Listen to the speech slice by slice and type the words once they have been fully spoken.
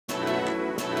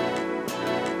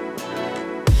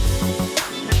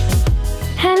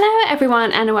Hello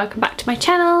everyone and welcome back to my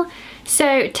channel.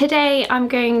 So today I'm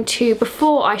going to,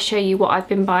 before I show you what I've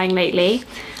been buying lately,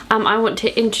 I want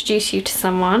to introduce you to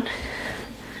someone.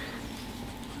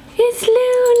 It's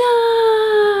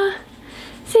Luna!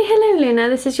 Say hello Luna,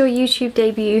 this is your YouTube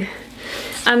debut.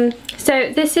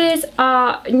 So this is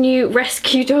our new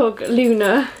rescue dog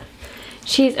Luna.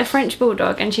 She's a French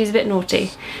bulldog and she's a bit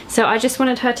naughty. So I just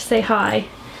wanted her to say hi.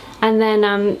 And then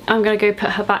I'm gonna go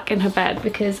put her back in her bed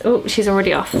because, oh, she's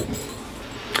already off.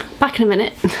 Back in a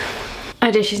minute. I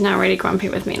do, she's now really grumpy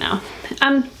with me now.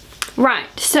 Right,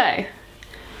 so,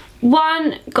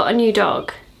 1, got a new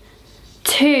dog.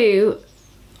 2,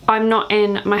 I'm not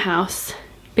in my house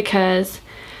because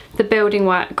the building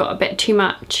work got a bit too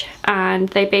much and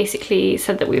they basically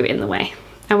said that we were in the way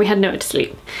and we had nowhere to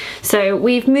sleep. So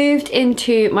we've moved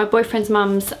into my boyfriend's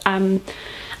mum's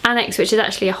annex, which is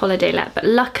actually a holiday let, but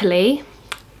luckily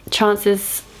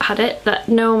chances had it that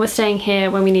no one was staying here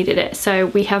when we needed it, so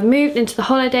we have moved into the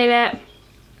holiday let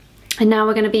and now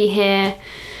we're going to be here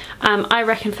I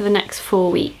reckon for the next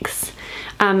 4 weeks.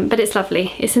 But it's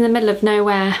lovely, it's in the middle of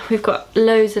nowhere, we've got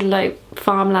loads of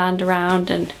farmland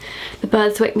around and the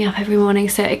birds wake me up every morning,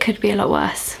 so it could be a lot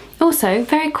worse. Also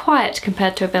very quiet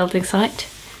compared to a building site,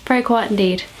 very quiet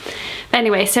indeed.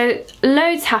 Anyway, so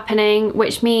loads happening,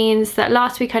 which means that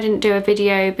last week I didn't do a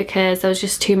video because there was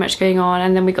just too much going on,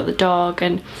 and then we got the dog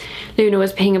and Luna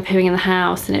was peeing and pooing in the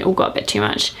house and it all got a bit too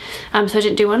much. So I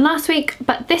didn't do one last week,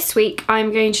 but this week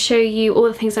I'm going to show you all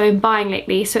the things I've been buying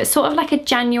lately. So it's sort of like a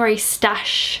January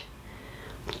stash,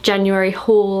 January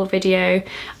haul video.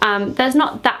 There's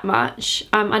not that much,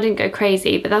 I didn't go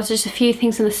crazy, but there was just a few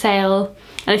things in the sale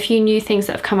and a few new things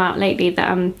that have come out lately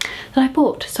that I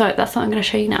bought. So that's what I'm going to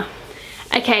show you now.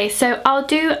 Okay, so I'll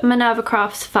do Minerva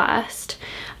Crafts first.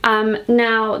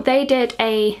 Now they did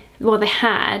well they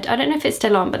had, I don't know if it's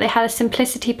still on, but they had a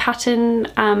Simplicity pattern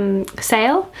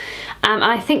sale. And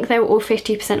I think they were all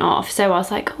 50% off, so I was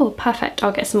like, oh perfect,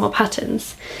 I'll get some more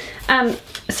patterns.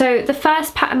 So the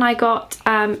first pattern I got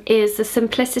is the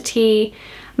Simplicity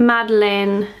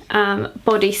Madalynne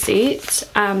bodysuit.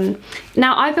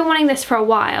 Now I've been wanting this for a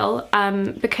while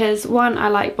because one, I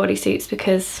like bodysuits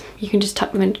because you can just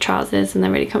tuck them into trousers and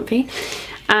they're really comfy,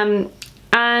 and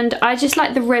I just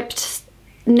like the ribbed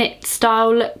knit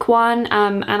style look one,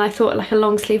 and I thought like a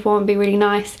long sleeve one would be really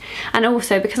nice, and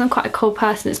also because I'm quite a cold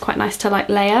person it's quite nice to like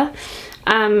layer.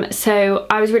 So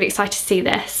I was really excited to see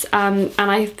this, and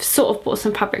I've sort of bought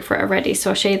some fabric for it already,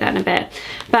 so I'll show you that in a bit.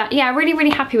 But yeah, really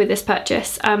happy with this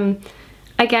purchase.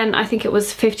 Again, I think it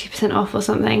was 50% off or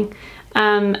something,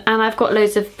 and I've got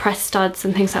loads of press studs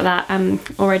and things like that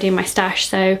already in my stash,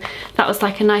 so that was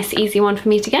like a nice easy one for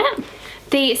me to get.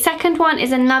 The second one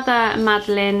is another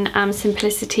Madalynne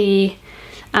Simplicity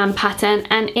pattern,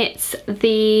 and it's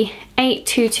the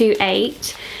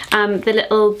 8228, the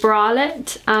little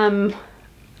bralette.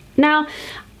 Now,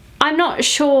 I'm not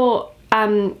sure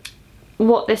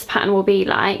what this pattern will be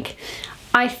like.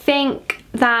 I think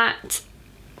that,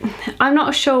 I'm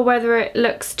not sure whether it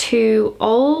looks too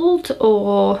old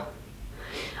or,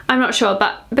 I'm not sure,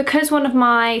 but because one of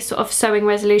my sort of sewing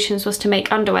resolutions was to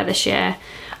make underwear this year,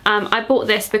 I bought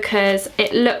this because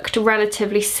it looked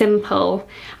relatively simple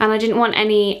and I didn't want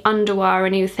any underwear or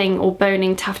anything or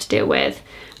boning to have to deal with.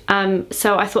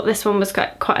 So I thought this one was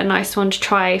quite a nice one to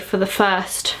try for the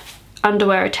first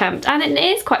underwear attempt, and it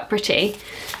is quite pretty.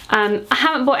 I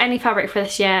haven't bought any fabric for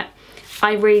this yet.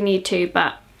 I really need to,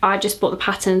 but I just bought the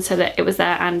pattern so that it was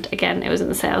there, and again it was in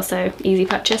the sale, so easy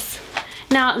purchase.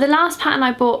 Now the last pattern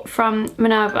I bought from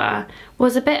Minerva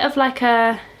was a bit of like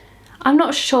a, I'm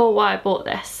not sure why I bought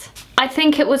this. I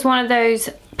think it was one of those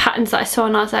patterns that I saw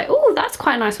and I was like, oh, that's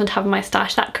quite a nice one to have in my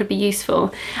stash, that could be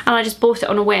useful, and I just bought it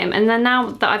on a whim, and then now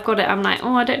that I've got it I'm like,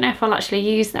 oh, I don't know if I'll actually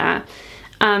use that.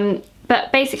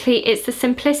 But basically it's the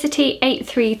Simplicity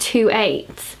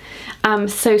 8328,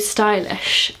 so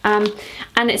stylish, and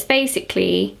it's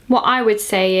basically what I would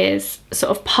say is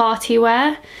sort of party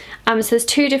wear. So there's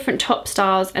 2 different top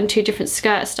styles and 2 different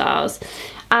skirt styles.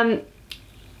 I'm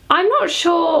not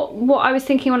sure what I was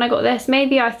thinking when I got this.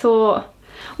 Maybe I thought,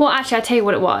 well actually I'll tell you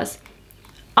what it was.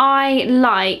 I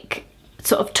like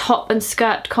sort of top and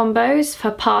skirt combos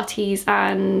for parties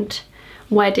and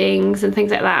weddings and things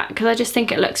like that, because I just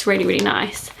think it looks really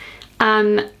nice.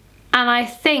 And I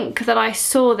think that I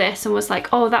saw this and was like,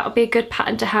 oh, that would be a good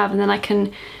pattern to have, and then I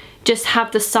can just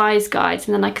have the size guides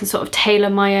and then I can sort of tailor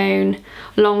my own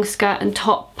long skirt and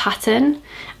top pattern.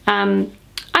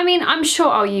 I mean, I'm sure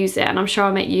I'll use it and I'm sure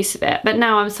I'll make use of it, but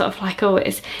now I'm sort of like, oh,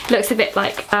 it looks a bit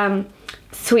like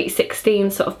Sweet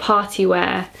 16 sort of party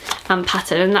wear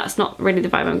pattern, and that's not really the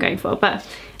vibe I'm going for, but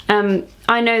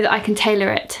I know that I can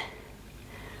tailor it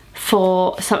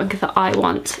for something that I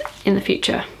want in the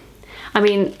future. I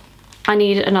mean, I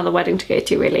need another wedding to go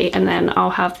to really, and then I'll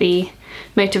have the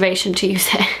motivation to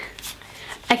use it.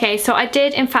 Okay, so I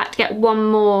did in fact get one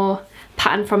more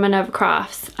pattern from Minerva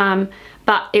Crafts,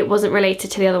 but it wasn't related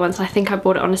to the other ones. I think I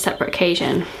bought it on a separate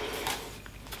occasion.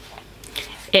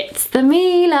 It's the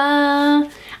Mila.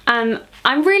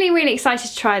 I'm really excited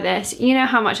to try this. You know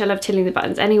how much I love tilling the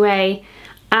buttons anyway,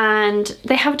 and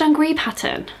they have a dungaree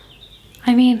pattern.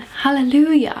 I mean,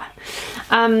 hallelujah.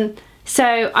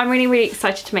 So I'm really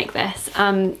excited to make this.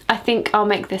 I think I'll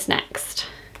make this next.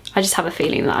 I just have a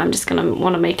feeling that I'm just gonna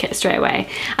want to make it straight away.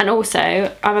 And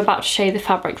also, I'm about to show you the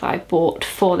fabric that I bought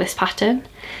for this pattern,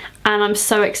 and I'm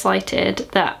so excited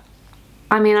that,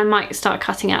 I mean, I might start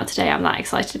cutting out today. I'm that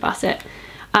excited about it.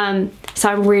 So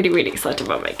I'm really excited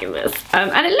about making this.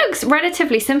 And it looks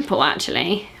relatively simple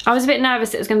actually. I was a bit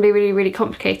nervous it was going to be really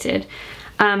complicated.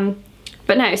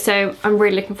 But no, so I'm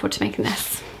really looking forward to making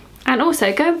this. And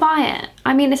also, go and buy it.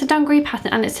 I mean, it's a dungaree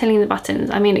pattern and it's tilling the buttons.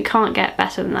 I mean, it can't get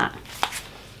better than that.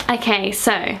 Okay,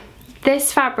 so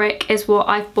this fabric is what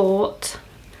I've bought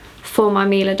for my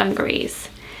Mila dungarees.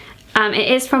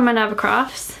 It is from Minerva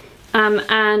Crafts.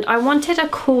 And I wanted a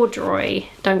corduroy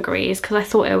dungarees because I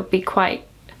thought it would be quite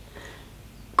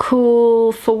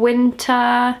cool for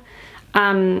winter.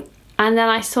 And then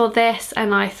I saw this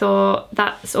and I thought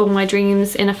that's all my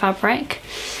dreams in a fabric.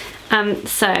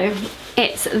 So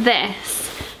it's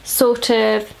this sort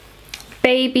of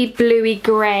baby bluey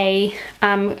grey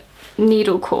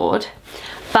needle cord,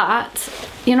 but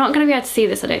you're not going to be able to see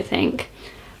this, I don't think,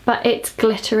 but it's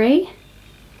glittery.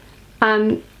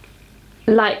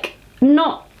 Like,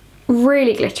 not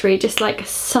really glittery, just like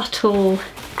subtle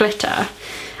glitter.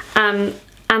 And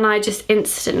I just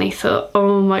instantly thought,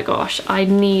 oh my gosh, I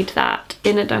need that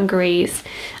in a dungarees.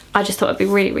 I just thought it'd be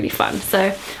really fun.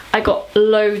 So I got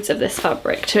loads of this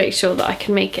fabric to make sure that I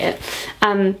can make it.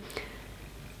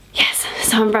 Yes,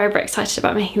 so I'm very excited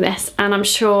about making this, and I'm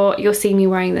sure you'll see me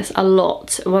wearing this a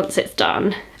lot once it's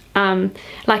done.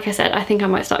 Like I said, I think I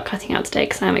might start cutting out today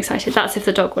because I'm excited. That's if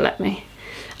the dog will let me.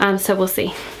 So we'll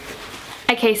see.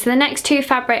 Okay, so the next two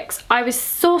fabrics, I was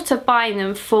sort of buying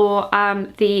them for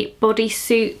the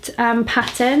bodysuit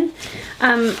pattern.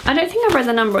 I don't think I've read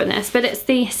the number on this, but it's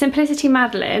the Simplicity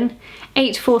Madalynne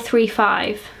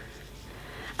 8435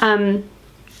 A.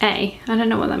 I don't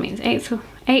know what that means.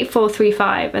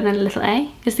 8435 and then a little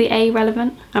A. Is the A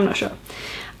relevant? I'm not sure.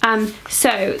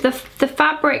 So the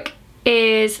fabric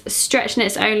is stretch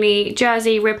knits only,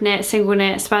 jersey, rib knit, single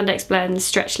knit, spandex blends,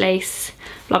 stretch lace,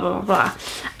 blah blah blah.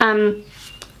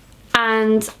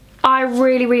 And I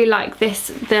really like this.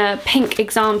 The pink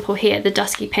example here, the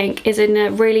dusky pink, is in a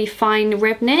really fine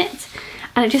rib knit,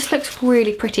 and it just looks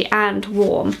really pretty and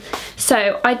warm.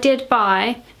 So I did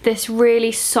buy this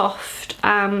really soft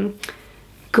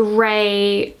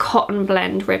grey cotton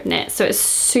blend rib knit, so it's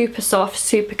super soft,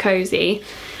 super cozy.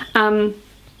 And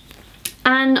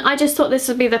I just thought this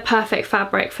would be the perfect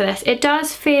fabric for this. It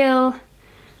does feel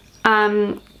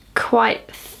quite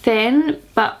thin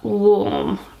but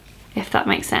warm, if that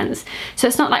makes sense. So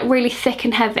it's not like really thick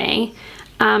and heavy,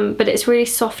 but it's really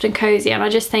soft and cozy. And I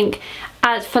just think,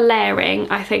 as for layering,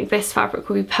 I think this fabric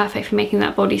will be perfect for making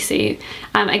that bodysuit.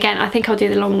 Again, I think I'll do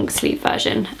the long sleeve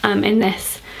version in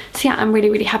this. So yeah, I'm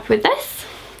really happy with this.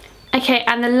 Okay,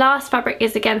 and the last fabric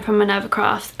is again from Minerva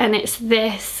Crafts, and it's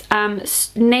this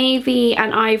navy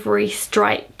and ivory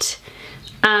striped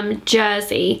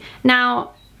jersey.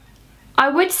 Now, I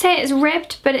would say it's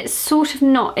ribbed, but it's sort of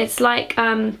not. It's like,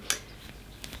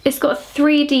 it's got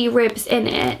 3D ribs in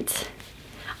it.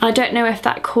 I don't know if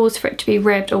that calls for it to be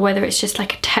ribbed or whether it's just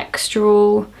like a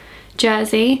textural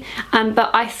jersey.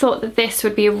 But I thought that this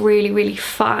would be a really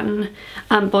fun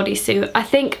bodysuit. I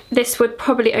think this would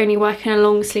probably only work in a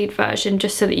long sleeve version,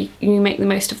 just so that you make the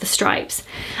most of the stripes.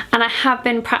 And I have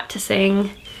been practicing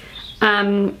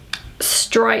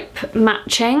stripe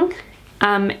matching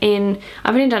I've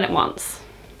only done it once.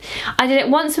 I did it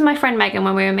once with my friend Megan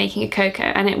when we were making a cocoa,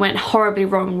 and it went horribly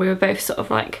wrong. We were both sort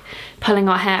of like pulling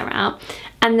our hair out.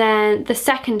 And then the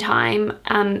second time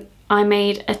I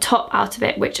made a top out of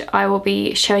it, which I will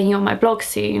be showing you on my blog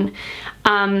soon.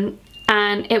 And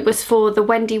it was for the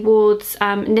Wendy Ward's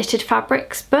Knitted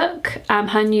Fabrics book,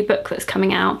 her new book that's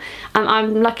coming out.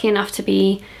 I'm lucky enough to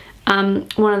be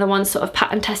one of the ones sort of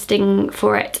pattern testing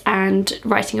for it and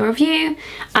writing a review.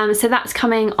 So that's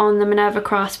coming on the Minerva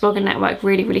Crafts blog and network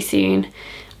really soon.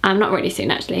 Not really soon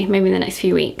actually, maybe in the next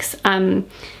few weeks.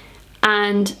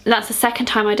 And that's the second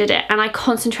time I did it, and I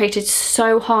concentrated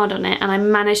so hard on it, and I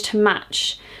managed to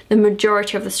match the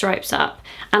majority of the stripes up,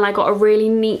 and I got a really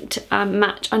neat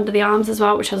match under the arms as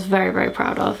well, which I was very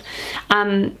proud of.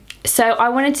 So I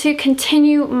wanted to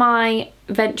continue my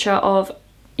venture of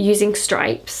using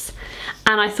stripes,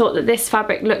 and I thought that this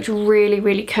fabric looked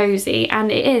really cozy,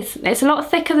 and it is. It's a lot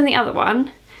thicker than the other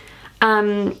one,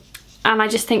 and I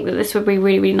just think that this would be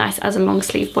really nice as a long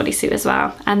sleeve bodysuit as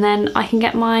well. And then I can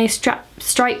get my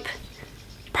stripe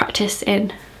practice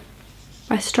in.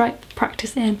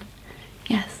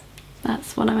 Yes,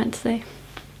 that's what I meant to say.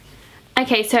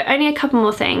 Okay, so only a couple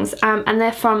more things, and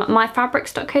they're from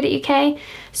myfabrics.co.uk.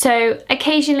 So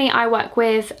occasionally I work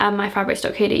with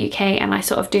myfabrics.co.uk, and I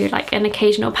sort of do like an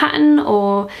occasional pattern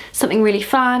or something really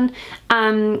fun.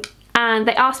 And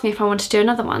they asked me if I wanted to do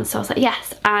another one, so I was like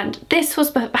yes. And this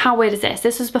was, how weird is this?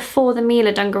 This was before the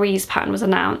Mila Dungarees pattern was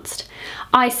announced.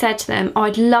 I said to them, oh,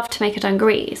 I'd love to make a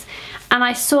dungarees. And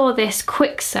I saw this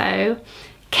Kwik Sew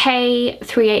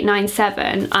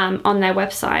K3897 on their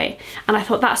website, and I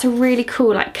thought that's a really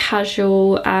cool like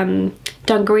casual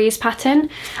dungarees pattern.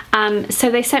 So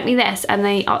they sent me this, and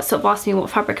they sort of asked me what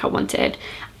fabric I wanted,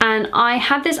 and I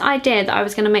had this idea that I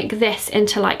was going to make this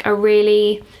into like a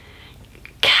really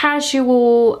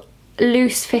casual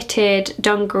loose fitted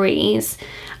dungarees.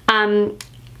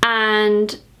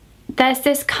 And there's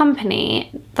this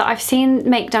company that I've seen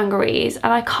make dungarees,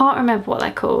 and I can't remember what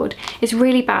they're called. It's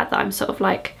really bad that I'm sort of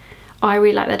like, oh, I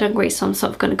really like their dungarees, so I'm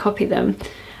sort of going to copy them.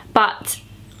 But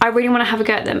I really want to have a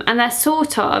go at them. And they're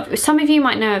sort of, some of you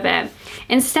might know of it,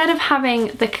 instead of having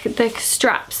the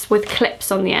straps with clips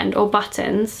on the end or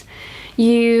buttons,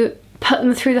 you put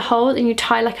them through the hole and you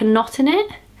tie like a knot in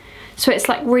it. So it's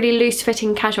like really loose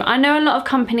fitting casual. I know a lot of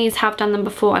companies have done them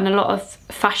before, and a lot of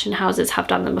fashion houses have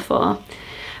done them before.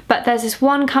 But there's this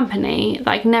one company that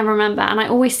I can never remember, and I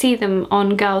always see them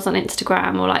on girls on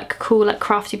Instagram, or like cool like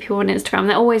crafty people on Instagram.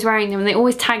 They're always wearing them, and they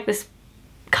always tag this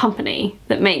company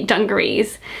that make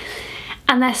dungarees,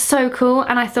 and they're so cool.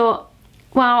 And I thought,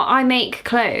 well, I make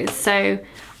clothes, so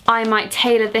I might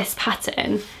tailor this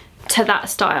pattern to that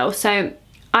style. So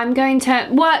I'm going to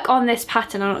work on this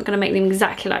pattern. I'm not going to make them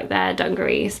exactly like their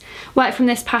dungarees. Work from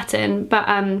this pattern, but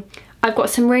I've got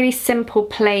some really simple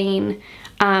plain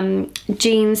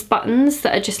jeans buttons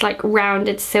that are just like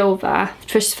rounded silver,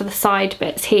 just for the side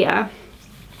bits here.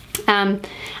 And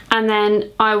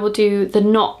then I will do the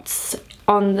knots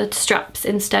on the straps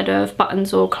instead of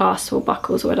buttons or clasps or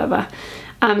buckles or whatever.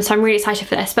 So I'm really excited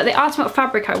for this. But they asked me what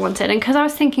fabric I wanted, and because I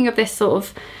was thinking of this sort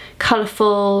of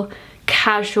colourful,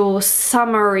 casual,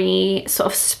 summery sort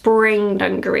of spring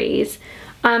dungarees,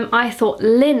 I thought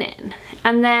linen.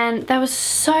 And then there was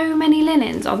so many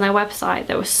linens on their website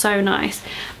that were so nice,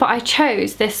 but I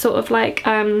chose this sort of like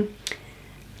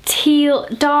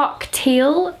dark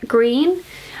teal green,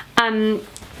 and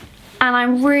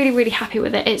I'm really happy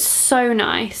with it. It's so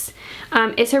nice.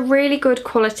 It's a really good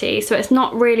quality, so it's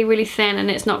not really thin, and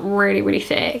it's not really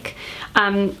thick,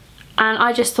 and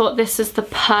I just thought this is the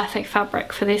perfect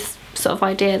fabric for this sort of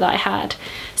idea that I had.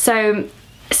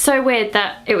 So weird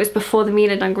that it was before the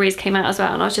Mila dungarees came out as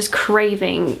well, and I was just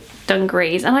craving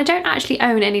dungarees. And I don't actually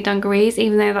own any dungarees,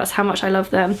 even though that's how much I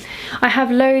love them. I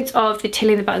have loads of the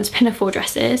Tilly and the Buttons pinafore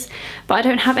dresses, but I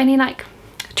don't have any like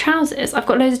trousers. I've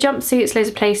got loads of jumpsuits, loads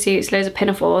of play suits, loads of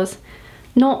pinafores,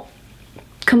 not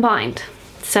combined.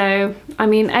 So I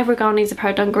mean, every girl needs a pair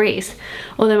of dungarees,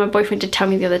 although my boyfriend did tell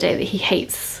me the other day that he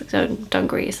hates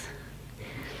dungarees.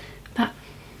 But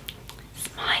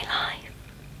it's my life.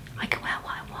 I can wear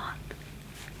what I want.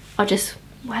 I'll just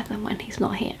wear them when he's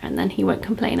not here, and then he won't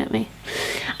complain at me.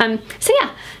 So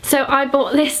yeah, so I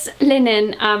bought this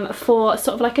linen for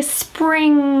sort of like a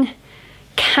spring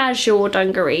casual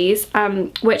dungarees,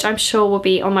 which I'm sure will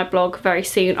be on my blog very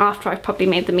soon after I've probably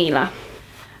made the Mila.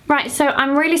 Right, so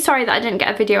I'm really sorry that I didn't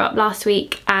get a video up last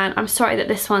week, and I'm sorry that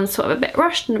this one's sort of a bit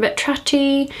rushed and a bit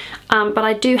trashy, but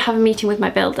I do have a meeting with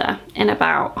my builder in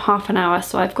about half an hour,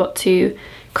 so I've got to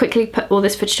quickly put all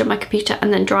this footage on my computer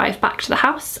and then drive back to the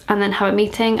house and then have a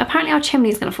meeting. Apparently our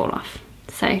chimney's gonna fall off,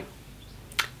 so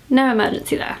no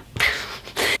emergency there.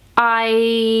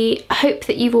 I hope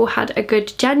that you've all had a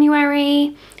good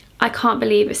January. I can't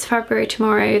believe it's February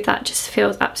tomorrow. That just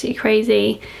feels absolutely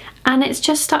crazy. And it's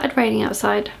just started raining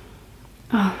outside.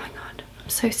 Oh my god, I'm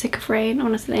so sick of rain,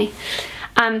 honestly.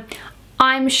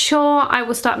 I'm sure I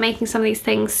will start making some of these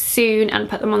things soon and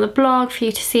put them on the blog for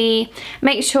you to see.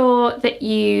 Make sure that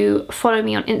you follow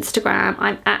me on Instagram.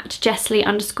 I'm at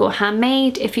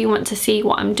jessley_handmade if you want to see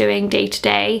what I'm doing day to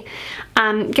day.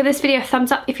 Give this video a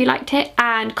thumbs up if you liked it,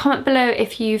 and comment below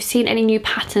if you've seen any new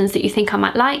patterns that you think I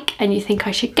might like and you think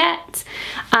I should get.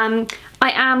 I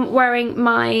am wearing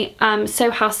my Sew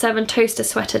House 7 toaster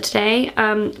sweater today,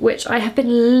 which I have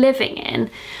been living in.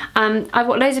 I've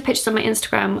got loads of pictures on my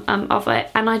Instagram of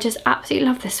it, and I just absolutely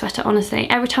love this sweater, honestly.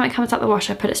 Every time it comes out the wash,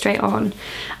 I put it straight on.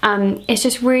 It's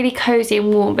just really cozy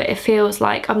and warm, but it feels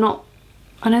like I'm not,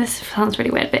 I know this sounds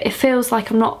really weird, but it feels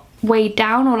like I'm not weighed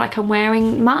down or like I'm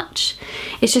wearing much.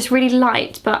 It's just really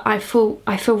light, but I feel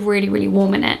really, really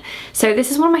warm in it. So this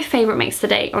is one of my favourite makes to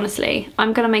date, honestly.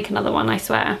 I'm gonna make another one, I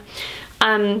swear.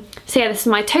 So yeah, this is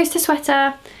my toaster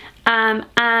sweater,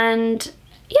 and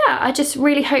yeah, I just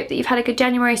really hope that you've had a good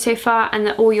January so far and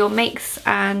that all your makes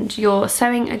and your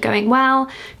sewing are going well.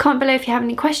 Comment below if you have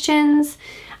any questions,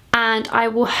 and I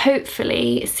will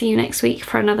hopefully see you next week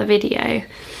for another video,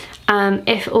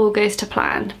 if all goes to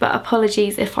plan, but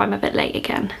apologies if I'm a bit late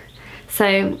again.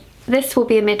 So this will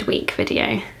be a midweek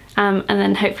video, and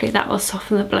then hopefully that will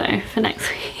soften the blow for next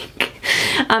week.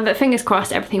 But fingers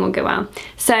crossed everything will go well.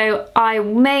 So I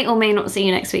may or may not see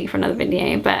you next week for another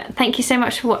video, but thank you so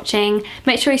much for watching.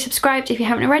 Make sure you subscribed if you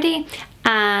haven't already,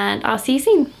 and I'll see you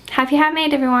soon. Happy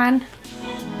handmade, everyone.